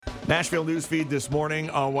Nashville Newsfeed this morning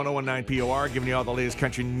on 1019 POR, giving you all the latest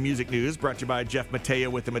country music news. Brought to you by Jeff Matea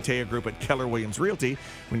with the Matea Group at Keller Williams Realty.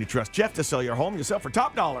 When you trust Jeff to sell your home, you sell for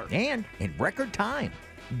top dollar. And in record time.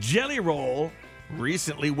 Jelly Roll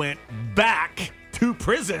recently went back to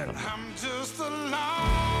prison. I'm just a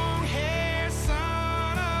long-haired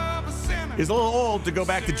son of a sinner. He's a little old to go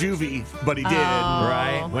back to juvie, but he did.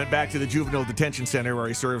 Right. Went back to the juvenile detention center where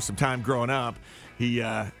he served some time growing up. He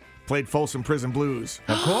played Folsom Prison Blues.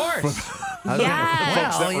 Of course.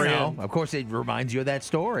 Yes. Well, were you know, in. of course, it reminds you of that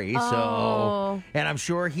story. Oh. So, and I'm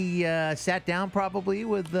sure he sat down probably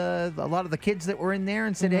with a lot of the kids that were in there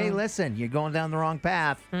and said, "Hey, listen, you're going down the wrong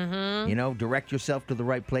path. You know, direct yourself to the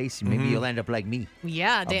right place, and maybe you'll end up like me,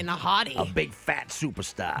 Yeah, dating a hottie. a big fat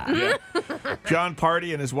superstar." John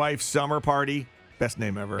Party and his wife Summer Party, best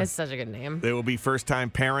name ever. It's such a good name. They will be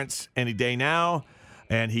first-time parents any day now.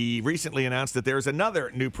 And he recently announced that there's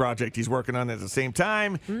another new project he's working on at the same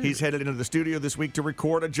time. He's headed into the studio this week to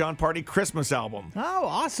record a John Party Christmas album. Oh,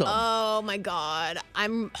 awesome. Oh my God.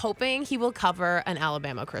 I'm hoping he will cover an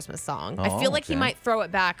Alabama Christmas song. I feel like he okay. might throw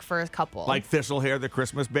it back for a couple. Like Thistle Hair, the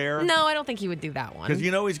Christmas Bear. No, I don't think he would do that one. Because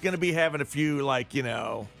you know he's going to be having a few,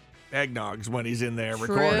 eggnogs when he's in there True.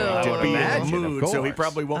 recording I to would be in imagine, the of mood. So he course.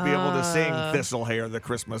 probably won't be able to sing Thistle Hair, the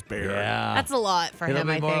Christmas Bear. Yeah. That's a lot for It'll him,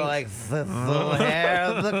 be I more think. like the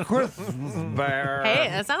hair, the Christmas bear. Hey,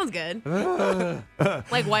 that sounds good.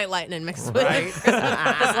 Like White Lightning mixed with Right. Thistle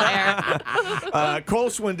Hair. Cole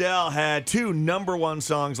Swindell had 2 number 1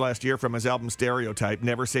 songs last year from his album Stereotype,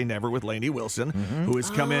 Never Say Never with Lainey Wilson, who is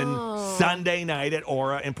coming Sunday night at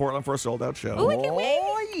Aura in Portland for a sold-out show.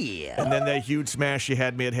 Oh, yeah. And then the huge smash you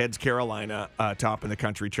had me at Heads Carolina, top in the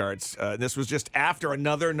country charts. This was just after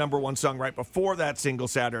another number 1 song right before that single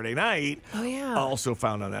Saturday Night. Oh, yeah. Also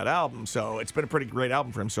found on that album. So it's been a pretty great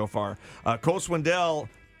album for him so far. Cole Swindell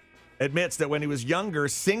admits that when he was younger,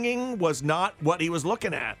 singing was not what he was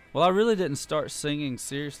looking at. Well, I really didn't start singing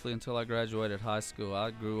seriously until I graduated high school. I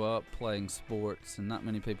grew up playing sports, and not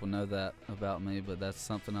many people know that about me, but that's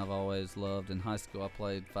something I've always loved. In high school, I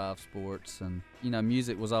played 5 sports, and,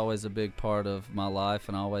 music was always a big part of my life,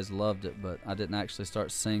 and I always loved it, but I didn't actually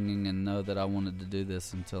start singing and know that I wanted to do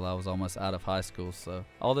this until I was almost out of high school. So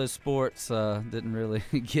all those sports didn't really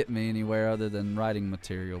get me anywhere other than writing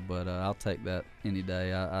material, but I'll take that any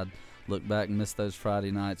day. I'd look back and miss those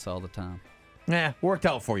Friday nights all the time. Yeah, worked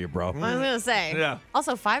out for you, bro. I was going to say. Yeah.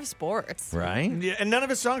 Also, 5 sports. Right? Yeah, and none of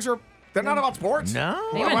his songs they're not about sports. No. I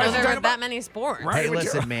didn't even Why know is he there talking were about- that many sports. Right. Hey,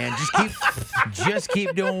 listen, man, just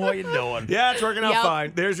keep doing what you're doing. Yeah, it's working out Yep.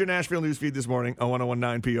 fine. There's your Nashville Newsfeed this morning on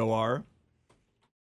 1019 POR.